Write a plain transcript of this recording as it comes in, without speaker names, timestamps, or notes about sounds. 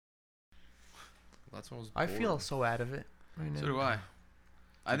That's when I was I bored. feel so out of it right now. So do I.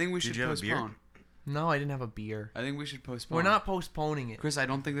 I think we should you have a beer? postpone. No, I didn't have a beer. I think we should postpone. We're not postponing it. Chris, I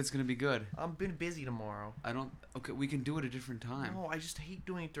don't think that's going to be good. I've been busy tomorrow. Okay, we can do it a different time. No, I just hate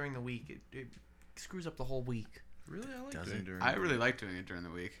doing it during the week. It screws up the whole week. Really, I like Doesn't it. during I the really week. like doing it during the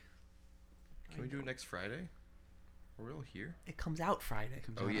week. Can we do it next Friday? Are we all here? It comes out Friday.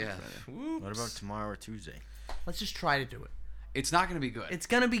 Comes Oh out on yeah. Friday. Whoops. What about tomorrow or Tuesday? Let's just try to do it. It's not going to be good. It's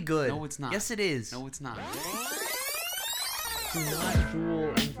gonna be good. No, it's not. Yes, it is. No, it's not. Do not drool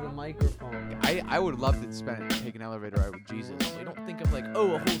into the microphone. I would love to take an elevator ride with Jesus. You don't think of like,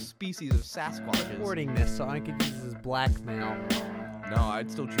 oh, a whole species of Sasquatches. Recording this so I could use this as blackmail. No, I'd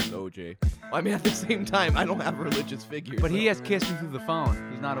still choose OJ. I mean, at the same time, I don't have a religious figure. But so. he has kissed me through the phone.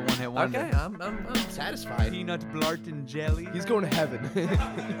 He's not a one-hit wonder. Okay, I'm satisfied. Peanut blart and jelly. He's going to heaven.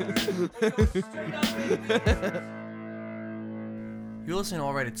 You're listening to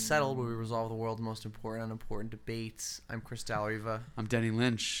All Right, It's Settled, where we resolve the world's most important and unimportant debates. I'm Chris Dalriva, I'm Denny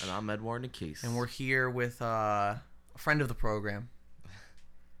Lynch. And I'm Edward Case. and we're here with a friend of the program,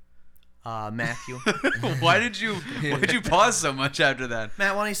 Matthew. Why did you pause so much after that?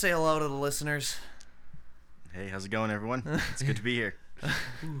 Matt, why don't you say hello to the listeners? Hey, how's it going, everyone? It's good to be here.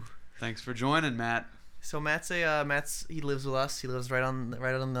 Thanks for joining, Matt. So Matt's he lives with us. He lives right on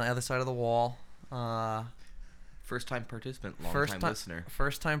the other side of the wall. First time participant, long First time time listener.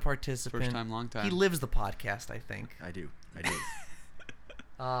 First time participant. First time, long time. He lives the podcast, I think. I do.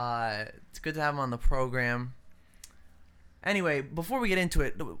 It's good to have him on the program. Anyway, before we get into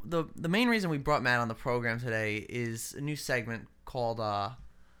it, the main reason we brought Matt on the program today is a new segment called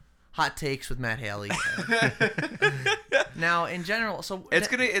Hot Takes with Matt Haley. Now, in general, so It's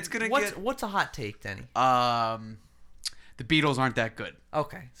gonna what's a hot take, Denny? the Beatles aren't that good.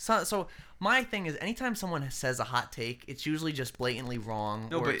 Okay, so my thing is, anytime someone says a hot take, it's usually just blatantly wrong.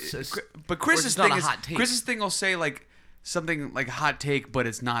 No, or but it's Chris's it's not thing a is hot take. Chris's thing will say like something like hot take, but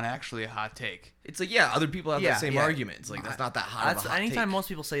it's not actually a hot take. It's like, yeah, other people have Yeah, that same yeah. argument. It's like, that's not that hot of a hot anytime take. most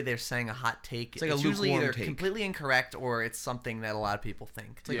people say they're saying a hot take, It's like a usually lukewarm either take. completely incorrect or it's something that a lot of people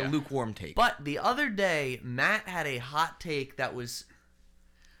think. It's like Yeah. a lukewarm take. But the other day, Matt had a hot take that was,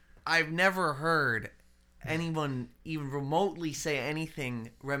 I've never heard anyone even remotely say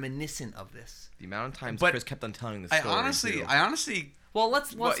anything reminiscent of this. The amount of times But Chris kept on telling this I story. honestly, Well,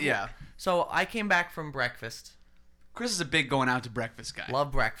 let's yeah. So I came back from breakfast. Chris is a big going out to breakfast guy.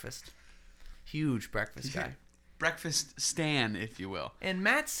 Love breakfast. Huge breakfast guy. Breakfast stan, if you will. And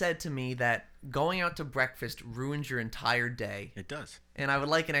Matt said to me that going out to breakfast ruins your entire day. It does. And I would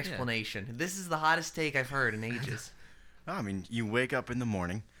like an explanation. This is the hottest take I've heard in ages. No, I mean, you wake up in the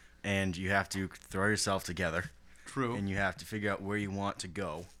morning and you have to throw yourself together. True. And you have to figure out where you want to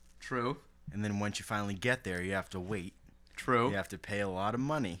go. True. And then once you finally get there, you have to wait. True. You have to pay a lot of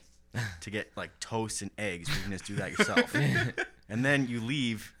money to get like toast and eggs. You can just do that yourself. And then you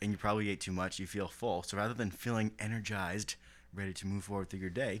leave and you probably ate too much. You feel full. So rather than feeling energized, ready to move forward through your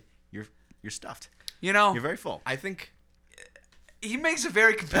day, you're stuffed. You know, You're very full. I think he makes a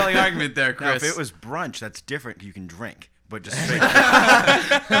very compelling argument there, Now, Chris. if it was brunch, that's different. You can drink, but just straight.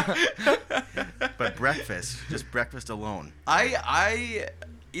 But breakfast, just breakfast alone. I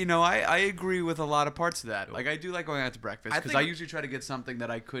agree with a lot of parts of that. Like, I do like going out to breakfast because I usually try to get something that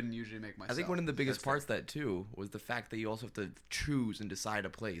I couldn't usually make myself. I think one of the biggest parts of that too was the fact that you also have to choose and decide a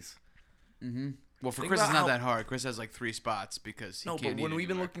place. Well, for Think Chris, it's about not how- that hard. Chris has like 3 spots because he No, can't but eat when we've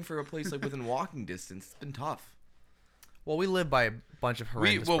been anywhere. looking for a place like within walking distance, it's been tough. Well, we live by a bunch of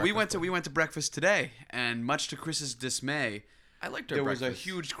horrendous we went breakfast to breakfast today, and much to Chris's dismay, I liked our there was a breakfast.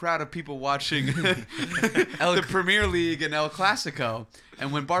 huge crowd of people watching the Premier League and El Clasico.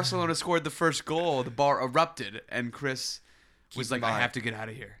 And when Barcelona scored the first goal, the bar erupted, and Chris was Keep like, in "I mind, have to get out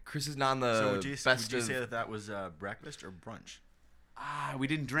of here." Chris is not in the So would you best say of... that was breakfast or brunch? We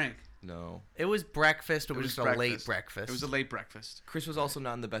didn't drink. No. It was breakfast. It was just a late breakfast. breakfast. It was a late breakfast. Chris was also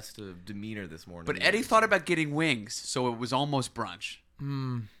not in the best of demeanor this morning. But Eddie thought about getting wings, so it was almost brunch.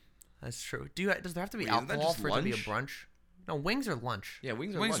 That's true. Does there have to be Wait, isn't that alcohol just for it to be a lunch? brunch? No, wings are lunch. Yeah,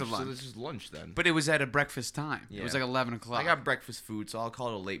 wings are Wings lunch, are lunch. so it's just lunch then. But it was at a breakfast time. It was Yeah. like 11 o'clock. I got breakfast food, so I'll call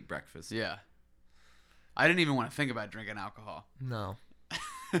it a late breakfast. Yeah. I didn't even want to think about drinking alcohol. No.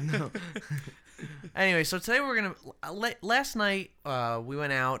 Anyway, so today we're gonna. Last night we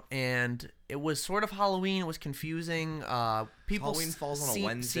went out and it was sort of Halloween. It was confusing. People Halloween falls on a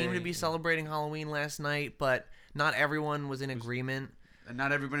Wednesday. seemed to be celebrating Halloween last night, but not everyone was in agreement. And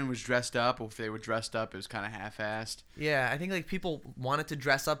not everybody was dressed up. Or if they were dressed up, it was kind of half-assed. Yeah, I think like people wanted to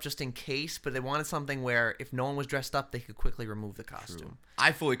dress up just in case, but they wanted something where if no one was dressed up, they could quickly remove the costume.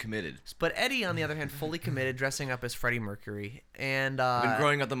 I fully committed. But Eddie, on the other hand, fully committed, dressing up as Freddie Mercury, and I've been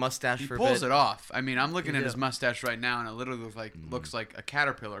growing out the mustache He for a pulls bit. it off. I mean, I'm looking You at do. his mustache right now, and it literally looks like a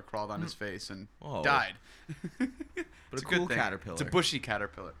caterpillar crawled on his face and Whoa. died. But It's a good cool thing. caterpillar. It's a bushy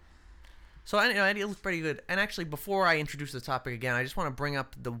caterpillar. So Eddie looks pretty good. And actually, before I introduce the topic again, I just want to bring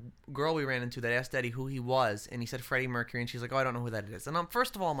up the girl we ran into that asked Eddie who he was, and he said Freddie Mercury, and she's like, "Oh, I don't know who that is." And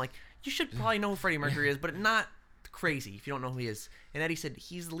first of all, I'm like, "You should probably know who Freddie Mercury is, but not crazy if you don't know who he is." And Eddie said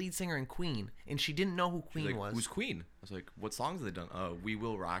he's the lead singer in Queen, and she didn't know who She's Queen like, was. Who's Queen? I was like, what songs have they done? We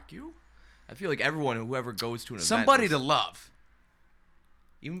Will Rock You? I feel like everyone, whoever goes to an Somebody event, to love.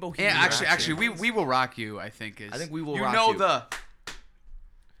 even Bohemian Yeah, actually, Rhapsody. we will rock you. I think is. I think We Will you Rock know You. the.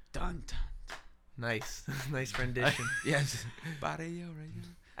 Dun dun. Nice, nice rendition. Yes.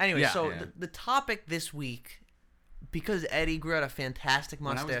 Anyway, Yeah. so Yeah. The topic this week, because Eddie grew out a fantastic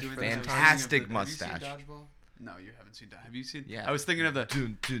When I was mustache doing for this, I the was time. Fantastic thinking of the- mustache. Have you seen Dodgeball? No, you haven't seen. Have you seen? Yeah. I was thinking of the.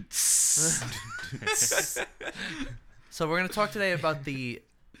 Dun, dun, So we're gonna talk today about the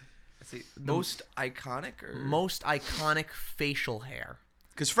Most iconic or most iconic facial hair.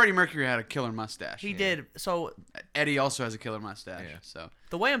 Because Freddie Mercury had a killer mustache. He did. So Eddie also has a killer mustache. Yeah. So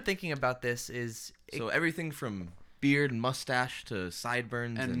the way I'm thinking about this is So everything from beard and mustache to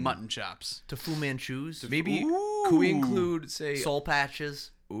sideburns and mutton chops. to Fu Manchus, Maybe could we include say soul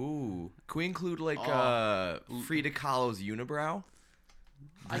patches. Ooh, could we include like Oh. Frida Kahlo's unibrow?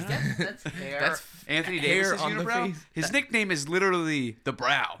 I guess that's hair. That's Anthony hair Davis' on the unibrow. face. His nickname is literally the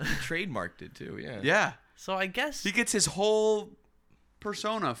brow. He trademarked it too. Yeah. Yeah, so I guess he gets his whole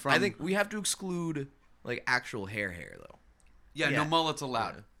persona from. I think we have to exclude like actual hair though. Yeah, Yeah. no mullets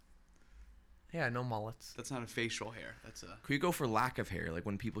allowed. yeah, no mullets. That's not a facial hair. That's a. Could we go for lack of hair, like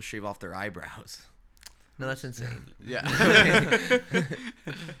when people shave off their eyebrows? No, that's insane. Yeah.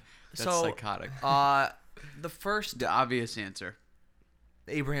 That's so psychotic. the first The obvious answer.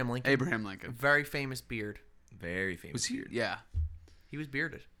 Abraham Lincoln, Abraham Lincoln. very famous beard. Very famous. Was he? beard. Yeah. He was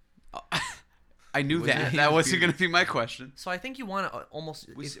bearded. I knew Was that. he? That He was wasn't going to be my question. So I think you want to almost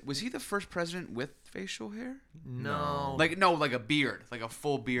Was he the first president with facial hair? no. Like a beard, like a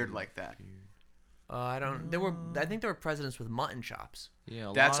full beard like that. I don't. I think there were presidents with mutton chops.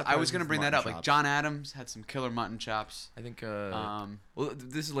 Yeah. I was gonna bring that up. Like John Adams had some killer mutton chops. I think. Um,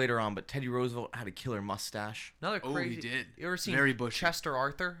 This is later on, but Teddy Roosevelt had a killer mustache. Another Oh, crazy. he did. You ever seen Very bushy. Chester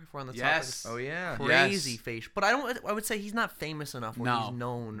Arthur? If we're on the Yes. topic. Oh yeah. Crazy Yes. face, but I would say he's not famous enough where No. he's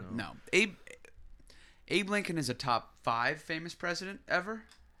known. No, Abe Lincoln is a top 5 famous president ever.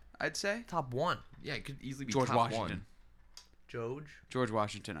 I'd say Top one, Yeah, it could easily be George top Washington. one. George.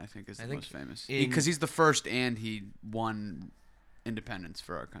 Washington, I think, is the I think most famous in- because he's the first and he won independence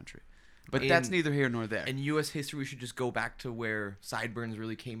for our country. But that's In- neither here nor there. In U.S. history, we should just go back to where sideburns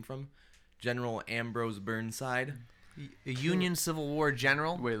really came from. General Ambrose Burnside. A Union Civil War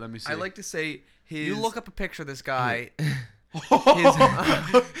general. Wait, let me see. I like to say his. You look up a picture of this guy.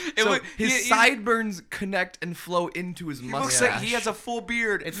 His sideburns connect and flow into his He mustache. looks like he has a full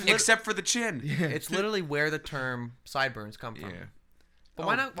beard, except for the chin. It's literally where the term sideburns come from. Yeah. But Oh,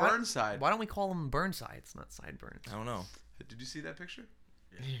 why not Burnside. Why don't we call them Burnsides, not sideburns? I don't know. Did you see that picture?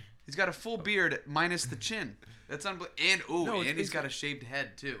 He's got a full beard minus the chin. That's unbelievable. And No, and it's- he's got a shaved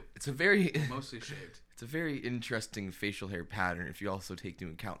head too, It's a very mostly shaved. it's a very interesting facial hair pattern if you also take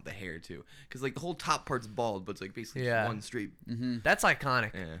into account the hair too, because like the whole top part's bald, but it's like basically Yeah. just one straight. That's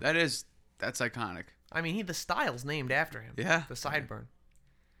iconic. Yeah. That's iconic. I mean, the style's named after him. Yeah. The sideburn.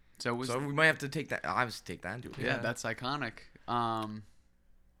 So, So we might have to take that. Obviously, take that into account. yeah, that's iconic.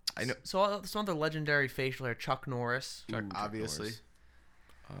 I know. So some other legendary facial hair: Chuck Norris. Chuck, Ooh, obviously. Norris.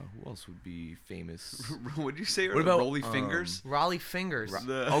 Who else would be famous? What did you say? What about, Rolly Fingers? Raleigh Fingers.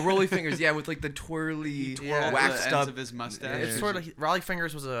 Oh, Rolly Fingers, yeah, with like the twirly, twirled waxed the ends up. of his mustache. It's sort of Raleigh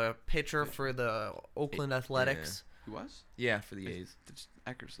Fingers was a pitcher for the Oakland Athletics. Who was? Yeah, for the A's. It's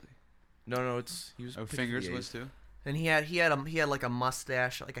Eckersley. No, it's he was. Oh, pitched for Fingers the was A's. too. And he had like a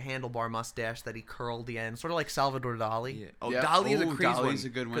mustache, like a handlebar mustache that he curled the end, sort of like Salvador Dali. Yeah. Oh, Yeah. Dolly is a Ooh, crazy one. Dolly's a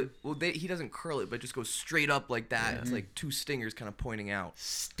good one. 'Cause- Well, he doesn't curl it, but just goes straight up like that. It's like two stingers kind of pointing out.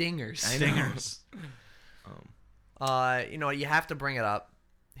 Stingers. I know. Stingers. You know, you have to bring it up.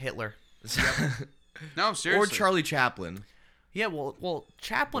 Hitler. No, seriously. Or Charlie Chaplin. Yeah, well,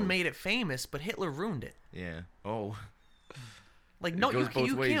 Chaplin made it famous, but Hitler ruined it. Yeah. Oh. Like, It no, goes both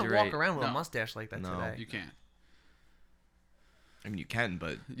you ways, can't you're walk right. around with a No. mustache like that No. today. You can't. I mean, you can,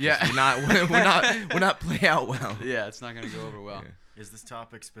 but Yeah. just we're not play out well. Yeah, it's not gonna go over well. Yeah. Is this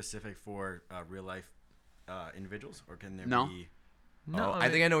topic specific for real life individuals, or can there No. be? No, I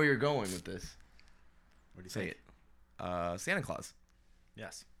think I know where you're going with this. What do you Say think? it. Santa Claus.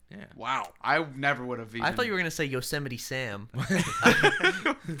 Yes. Yeah. Wow, I never would have. Even... I thought you were gonna say Yosemite Sam.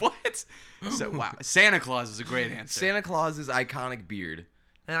 What? So, wow, Santa Claus is a great answer. Santa Claus's iconic beard.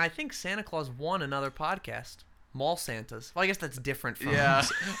 And I think Santa Claus won another podcast, Mall Santas. Well, I guess that's different from Yeah.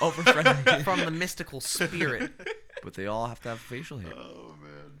 Over-friendly. from the mystical spirit. But they all have to have facial hair. Oh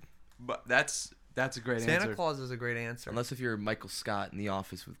man. But that's a great Santa answer. Claus is a great answer. Unless if you're Michael Scott in The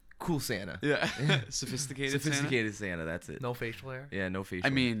Office with cool Santa. Yeah. Sophisticated. Sophisticated Santa, that's it. No facial hair. Yeah, no facial I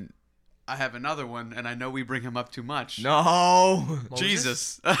mean, I have another one, and I know we bring him up too much. hair. No. Moses?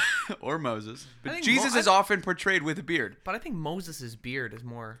 Jesus or Moses, I but think Jesus is often portrayed with a beard. But I think Moses' beard is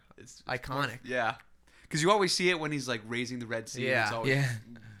more It's iconic. Yeah, because you always see it when he's like raising the Red Sea. Yeah. It's always Yeah.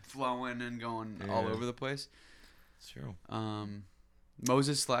 flowing and going all Yeah. over the place. It's true.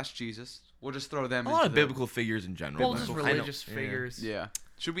 Moses / Jesus. We'll just throw them. A lot into of the- biblical figures in general. Well, but just I know- religious yeah. figures. Yeah.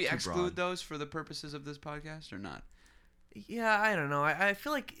 Should we Too exclude broad. those for the purposes of this podcast or not? Yeah, I don't know. I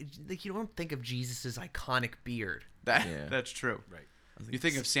feel like you don't think of Jesus' iconic beard. Yeah. That's true. Right. You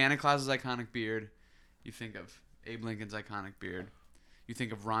think of Santa Claus's iconic beard. You think of Abe Lincoln's iconic beard. You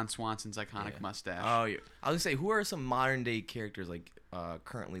think of Ron Swanson's iconic Yeah. mustache. Oh, yeah. I was gonna say, who are some modern day characters like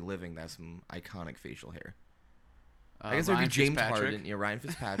currently living that have some iconic facial hair? I guess it would be Ryan James Fitzpatrick. Harden. Yeah, Ryan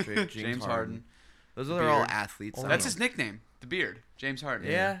Fitzpatrick, James Harden. Those are all Beard. athletes. I That's don't his nickname, the beard. James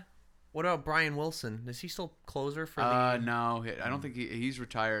Harden. Yeah. What about Brian Wilson? Is he still closer for the? No, I don't think he's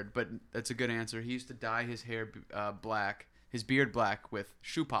retired, but that's a good answer. He used to dye his hair black, his beard black with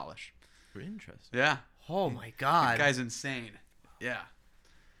shoe polish. know. Interesting. Yeah. Oh my That God. guy's insane. Yeah.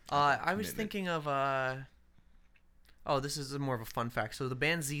 I was Commitment. thinking of. Oh, this is more of a fun fact. So the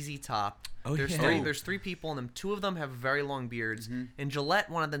band ZZ Top. Oh, there's yeah. three. Oh. There's 3 people in them. 2 of them have very long beards. Mhm. And Gillette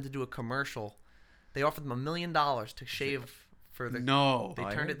wanted them to do a commercial. They offered them $1 million to shave for the. No. They Oh, I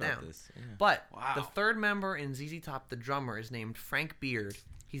turned heard it about down. this, yeah. But Wow. the 3rd member in ZZ Top, the drummer, is named Frank Beard.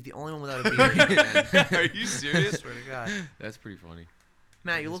 He's the only one without a beard. Are you serious? Swear to God. That's pretty funny.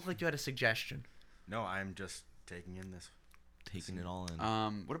 Matt, you look like you had a suggestion. No, I'm just taking in this. Taking it all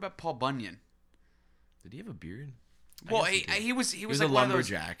in. What about Paul Bunyan? Did he have a beard? I Well, guess he, did. he was was like a one of those-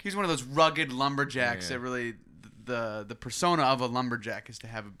 lumberjack. He's one of those rugged lumberjacks Yeah. that really the persona of a lumberjack is to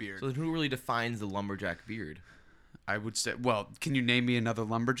have a beard. So then who really defines the lumberjack beard? I would say. Well, can you name me another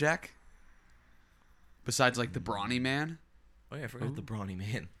lumberjack besides like the brawny man, Oh yeah, I forgot the brawny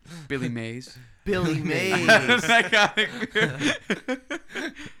man. Billy Mays? Billy Mays. Iconic beard.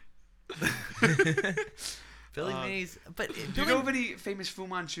 Billy Mays. But Do you Billy, know of any famous Fu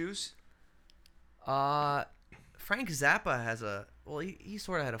Manchus? Frank Zappa has a. Well, he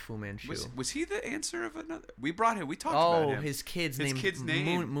sort of had a Fu Manchu. Was he the answer of another? We brought him. We talked about Oh, him. his kid's His name. kid's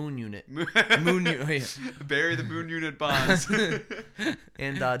name. Moon Unit. Moon. Oh, yeah. Bury the Moon Unit bonds.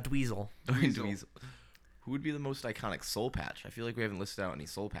 And Dweezil. Dweezil. Who would be the most iconic soul patch? I feel like we haven't listed out any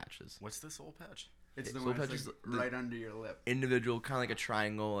soul patches. What's the soul patch? It's the Soul one patch that's is like the- right under your lip. Individual, kind of like a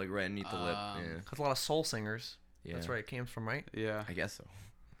triangle, like right underneath the lip. Yeah. Has a lot of soul singers. Yeah. That's where it came from, right? Yeah, I guess so.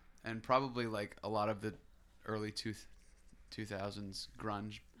 and probably like a lot of the early 2000s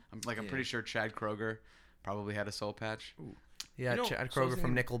grunge. I'm Yeah. pretty sure Chad Kroger probably had a soul patch Yeah, You know, Chad so I was Kroger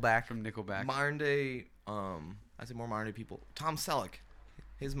from thinking- Nickelback. from Nickelback. Modern day, I say more modern day people. Tom Selleck,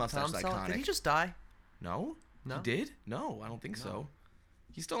 his mustache Tom is Selleck. iconic. Did he just die? No, No? he did. No, I don't think so. No.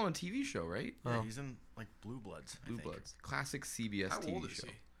 He's still on a TV show, right? Yeah, Oh. he's in like Blue Bloods. I Blue think. Bloods, classic CBS How TV old is show.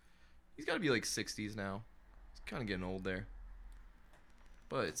 he? He's got to be like 60s now. He's kind of getting old there,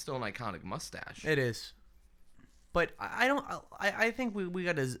 but it's still an iconic mustache. It is. But I don't. I think we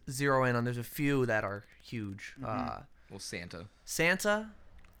got to zero in on. There's a few that are huge. Well, Santa, Santa,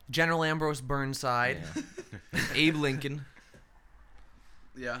 General Ambrose Burnside, yeah. Abe Lincoln.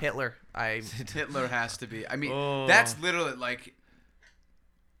 Yeah, Hitler. Hitler has to be. I mean, Oh. that's literally like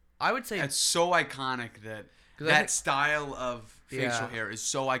I would say that's so iconic that 'Cause I that think- style of facial Yeah. hair is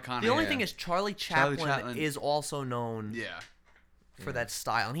so iconic. the only Yeah. thing is Charlie Charlie Chaplin, Chaplin. is also known yeah, for that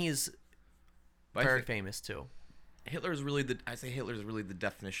style, and he is But I very think famous too. Hitler's really the. I say Hitler's really the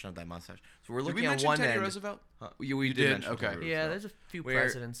definition of that mustache. So we're did we looking at mention one Teddy end. Roosevelt? We You did. did? mention Okay. Teddy Yeah, Roosevelt. there's a few Where-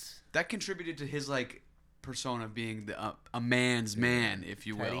 presidents. That contributed to his like persona being a man's man, if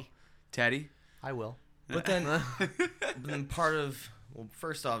you will. Teddy. I will. But then part of, well,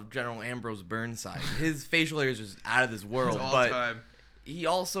 first off, General Ambrose Burnside, his facial hair is just out of this world. All But time. he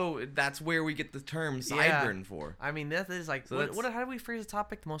also, that's where we get the term Yeah. sideburn for. I mean, that is like. So What, that's- how do we phrase the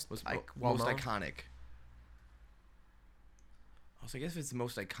topic? The most Most, well most known? iconic. So I guess if it's the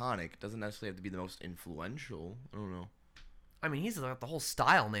most iconic, it doesn't necessarily have to be the most influential. I don't know. I mean, he's got the whole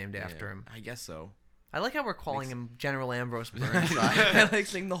style named after Yeah, him. I guess so. I like how we're calling him General Ambrose I Burnside. like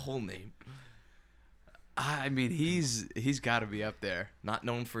saying the whole name. I mean, he's got to be up there Not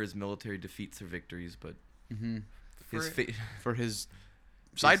known for his military defeats or victories, but mm-hmm. his for his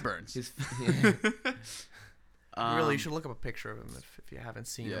sideburns. His, Really, you should look up a picture of him if you haven't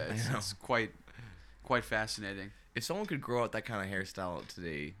seen Yeah, him. it's quite fascinating. if someone could grow out that kind of hairstyle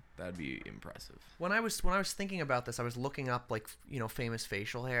today, that'd be impressive. When I was thinking about this, I was looking up famous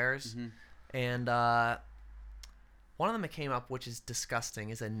facial hairs, Mm-hmm. and one of them that came up, which is disgusting,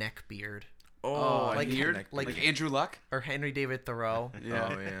 is a neck beard, Oh, like- beard? like- Like Andrew Luck? or Henry David Thoreau. Yeah.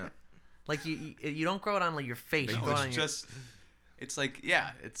 Oh yeah. Like you don't grow it on like your face. You No, grow it on it's your, just, it's like,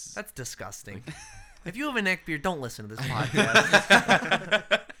 yeah, it's. that's disgusting. If you have a neck beard, don't listen to this podcast.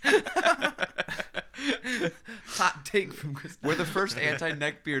 Hot take from Chris. We're the first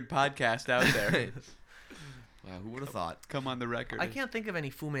anti-neckbeard podcast out there. Wow, who would have thought? Come on the record. I can't think of any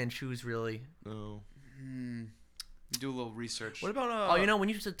Fu Manchus really. No. Do a little research. What about Oh, when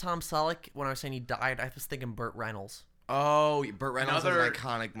you said Tom Selleck, when I was saying he died, I was thinking Burt Reynolds. Oh, Burt Reynolds has Another- an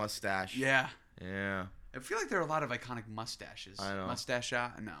iconic mustache. Yeah. Yeah. I feel like there are a lot of iconic mustaches. I know. Mustache?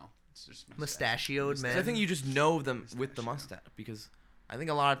 No. It's just mustache. Mustachioed man. I think you just know them with the mustache because I think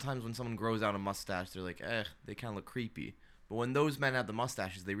a lot of times when someone grows out a mustache, they're like, they kind of look creepy. But when those men have the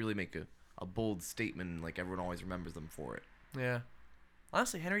mustaches, they really make a bold statement, and like everyone always remembers them for it. Yeah.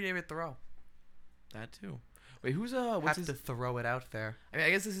 Honestly, Henry David Thoreau. That too. Wait, who's Have what's his? to throw it out there. I mean, I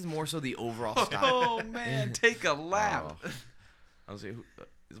guess this is more so the overall style. Oh, man. Take a lap. Oh. I was like,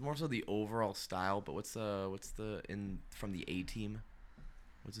 it's more so the overall style. But what's the from the A Team?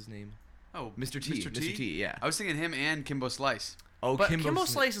 What's his name? Oh, Mr. T. Mr. T. Yeah. I was thinking him and Kimbo Slice. Oh, But Kimbo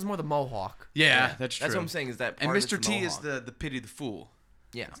Slice is more the mohawk. Yeah, that's true. That's what I'm saying. Is that And part of it's Mr. T is mohawk. the pity the fool.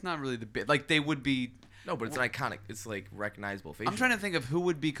 Yeah. It's not really the bit. Like, they would be. No, but it's an iconic. It's like recognizable face. I'm trying to think of who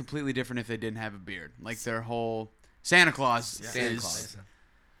would be completely different if they didn't have a beard. Like, their whole. Santa Claus Santa is. Claus.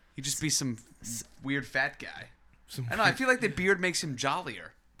 He'd just be some weird fat guy. Some I know. I feel like the beard makes him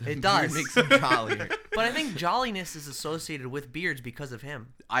jollier. It does. makes him jollier. But I think jolliness is associated with beards because of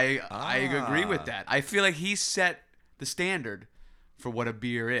him. I agree with that. I feel like he set the standard for what a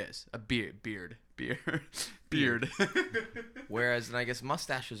beer is. A beard. Whereas, and I guess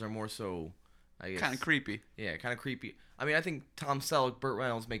mustaches are more so. I guess Kind of creepy. Yeah, kind of creepy. I mean, I think Tom Selleck, Burt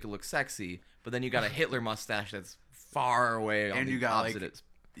Reynolds make it look sexy, but then you got a Hitler mustache that's far away on And the you got, like, opposite.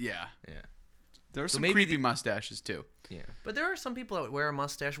 Yeah. Yeah. There are So some maybe creepy mustaches too. Yeah. But there are some people that wear a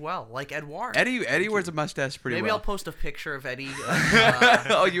mustache well, like Edouard. Eddie wears a mustache pretty Maybe well. I'll post a picture of Eddie.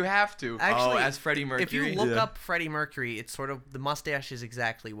 Oh, you have to. Actually, as Freddie Mercury. if you look up Freddie Mercury, it's sort of the mustache is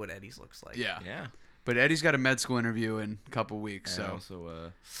exactly what Eddie's looks like. Yeah. Yeah. But Eddie's got a med school interview in a couple weeks, And so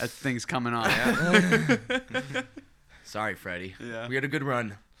also, that thing's coming on. sorry, Freddie. Yeah. We had a good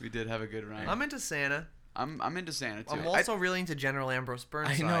run. We did have a good run. I'm into Santa. I'm into Santa too. I'm also really into General Ambrose I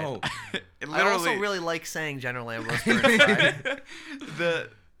Burnside. know. It I also really like saying General Ambrose Burnside. the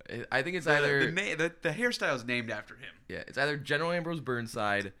I think it's the, either the hairstyle is named after him. yeah, it's either General Ambrose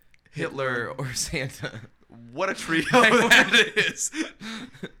Burnside, Hitler, or Santa. What a trio that is.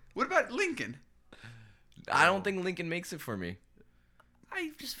 What about Lincoln? I don't think Lincoln makes it for me.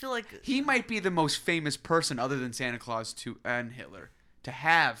 I just feel like He might be the most famous person other than Santa Claus and Hitler to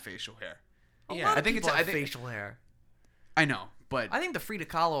have facial hair. a Yeah, lot I of think people it's- have I think- facial hair. I know, but I think the Frida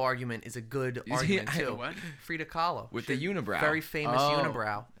Kahlo argument is a good he- argument I know too. what? Frida Kahlo With the unibrow. very famous Oh.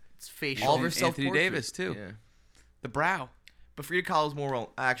 unibrow. It's facial. All of her Anthony self-portraits. Davis, too. Yeah. the brow. But Frida Kahlo's more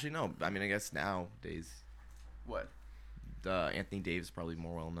well. Actually, no. I mean, I guess nowadays, What? Anthony Davis is probably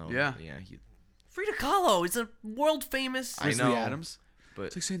more well known. Yeah. Yeah. Frida Kahlo is a world famous. I Grizzly know, Adams. But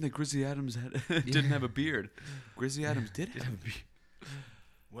It's like saying that Grizzly Adams didn't have a beard. Grizzly Adams did have a beard.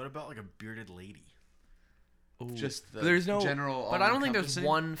 What about like a bearded lady? Just the There's no- general. But I don't think there's all-encompassing.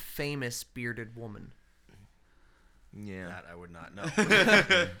 one famous bearded woman. yeah. That I would not know.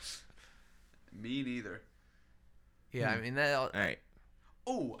 Me neither. Yeah, I mean that. All right.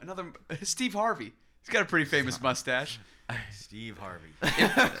 Oh, another Steve Harvey. He's got a pretty famous mustache. Steve Harvey.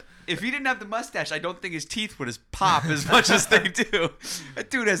 If he didn't have the mustache, I don't think his teeth would pop as much as they do. That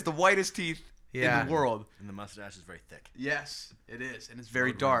dude has the whitest teeth Yeah. in the world. And the mustache is very thick. Yes, it is, and it's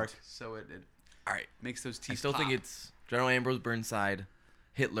very Road dark, runners. so it All right. makes those teeth. I still think pop. it's General Ambrose Burnside,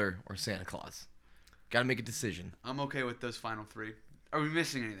 Hitler, or Santa Claus. Got to make a decision. I'm okay with those final three. Are we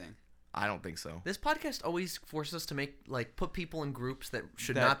missing anything? I don't think so. This podcast always forces us to put people in groups that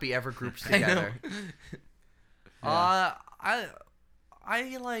should That- not be ever groups I know. together. I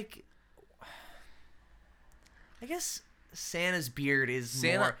like. I guess Santa's beard is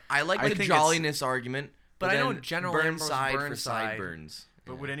Santa. more. I like I the think jolliness argument, But I know then General Ambrose Burnside for Burnside- sideburns.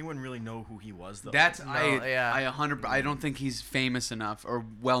 But would anyone really know who he was though? That's yeah. I don't think he's famous enough or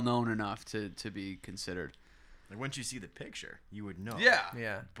well known enough to be considered. like once you see the picture, you would know.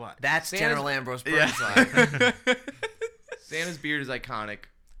 Yeah. But That's Santa's- General Ambrose Yeah. Burnside. Santa's beard is iconic.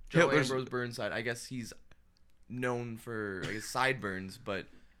 Joe Hitler's- Ambrose Burnside. I guess he's known for sideburns, but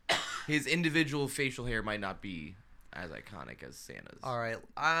his individual facial hair might not be as iconic as Santa's. All right,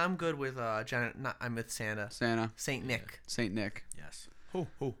 I'm good with I'm with Santa. Santa, Saint Nick. Saint Nick. yes. Ho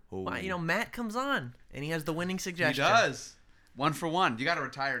ho ho. Well, you know, Matt comes on and he has the winning He suggestion. does. 1 for 1. You got to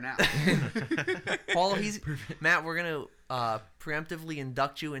retire now. Paul, Matt. We're gonna preemptively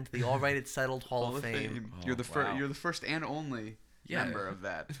induct you into the All Right It's Settled Hall of Fame. You're the wow. You're the first and only Yeah. member of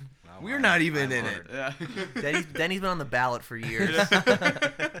that. Wow, We're I'm- not even I'm in honored. it. Yeah. Denny's been on the ballot for years.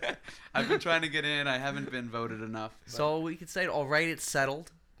 I've been trying to get in. I haven't been voted enough. So we could say, All Right It's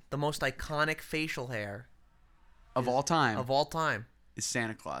Settled. The most iconic facial hair Of all time of all time. is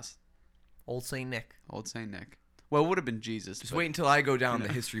Santa Claus, Old Saint Nick. old Saint Nick. Well, it would have been Jesus. Just but- wait until I go down the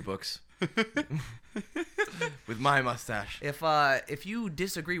history books with my mustache. If you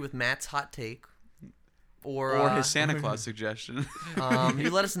disagree with Matt's hot take, or Or his Santa Claus suggestion. you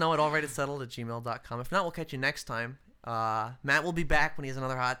let us know at allrightitsettled@gmail.com. If not, we'll catch you next time. Matt will be back when he has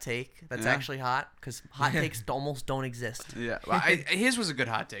another hot take that's Yeah. actually hot, because hot takes almost don't exist. Yeah, well, his was a good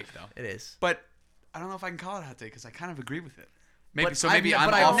hot take though. It is. But I don't know if I can call it a hot take because I kind of agree with it. Maybe But so. Maybe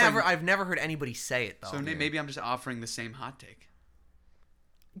I've offering. I've never heard anybody say it though. So maybe I'm just offering the same hot take.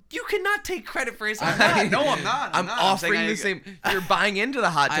 You cannot take credit for his I'm hot not. take. No, I'm not. I'm not. offering saying the same. You're buying into the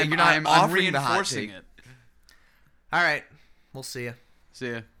hot take. You're not I'm offering the hot reinforcing take. it. All right, we'll see you.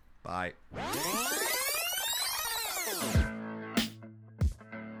 See ya. Bye.